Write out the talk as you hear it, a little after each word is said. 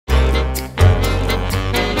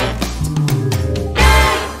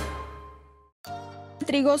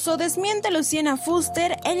Trigoso desmiente a Luciana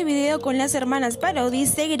Fuster. El video con las hermanas Parodi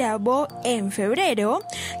se grabó en febrero.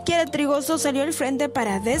 Kiara Trigoso salió al frente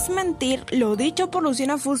para desmentir lo dicho por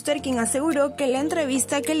Luciana Fuster, quien aseguró que la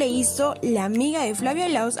entrevista que le hizo la amiga de Flavia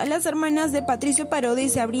Laos a las hermanas de Patricio Parodi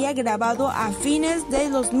se habría grabado a fines de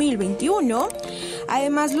 2021.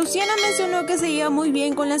 Además, Luciana mencionó que se lleva muy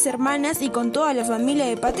bien con las hermanas y con toda la familia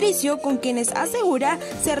de Patricio, con quienes asegura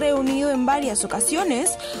se ha reunido en varias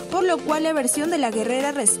ocasiones, por lo cual la versión de la guerrera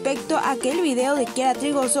respecto a que el video de Kiara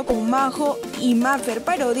Trigoso con Majo y Maffer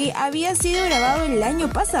Parodi había sido grabado el año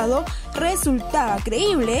pasado resultaba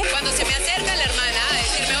creíble. Cuando se me acerca la hermana a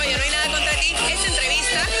decirme, oye, no hay nada contra ti, esta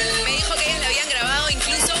entrevista me dijo que ellas la habían grabado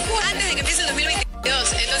incluso antes de que empiece el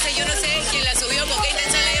 2022, entonces yo no sé quién la subió, con qué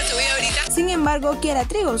intención la haya subido ahorita. Sin embargo, Kiara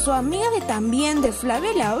Trigoso, amiga también de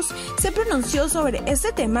Flavia Laos, se pronunció sobre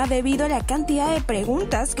este tema debido a la cantidad de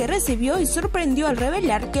preguntas que recibió y sorprendió al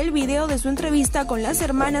revelar que el video de su entrevista con las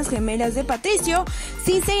hermanas gemelas de Patricio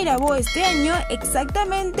sí se grabó este año,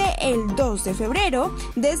 exactamente el 2 de febrero,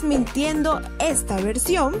 desmintiendo esta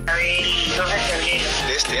versión.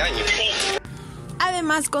 ¿De este año?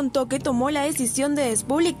 Además, contó que tomó la decisión de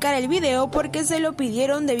despublicar el video porque se lo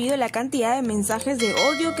pidieron debido a la cantidad de mensajes de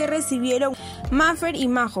odio que recibieron Maffer y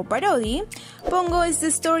Majo Parodi. Pongo este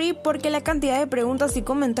story porque la cantidad de preguntas y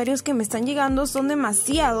comentarios que me están llegando son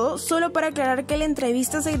demasiado. Solo para aclarar que la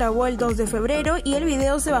entrevista se grabó el 2 de febrero y el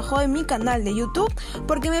video se bajó de mi canal de YouTube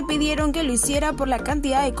porque me pidieron que lo hiciera por la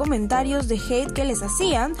cantidad de comentarios de hate que les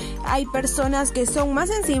hacían. Hay personas que son más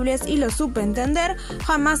sensibles y lo supe entender.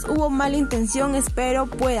 Jamás hubo mala intención, espero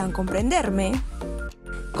puedan comprenderme.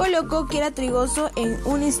 Colocó Kiara Trigoso en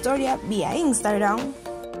una historia vía Instagram.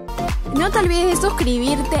 No te olvides de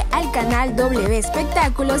suscribirte al canal W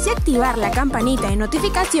Espectáculos y activar la campanita de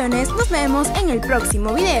notificaciones. Nos vemos en el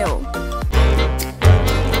próximo video.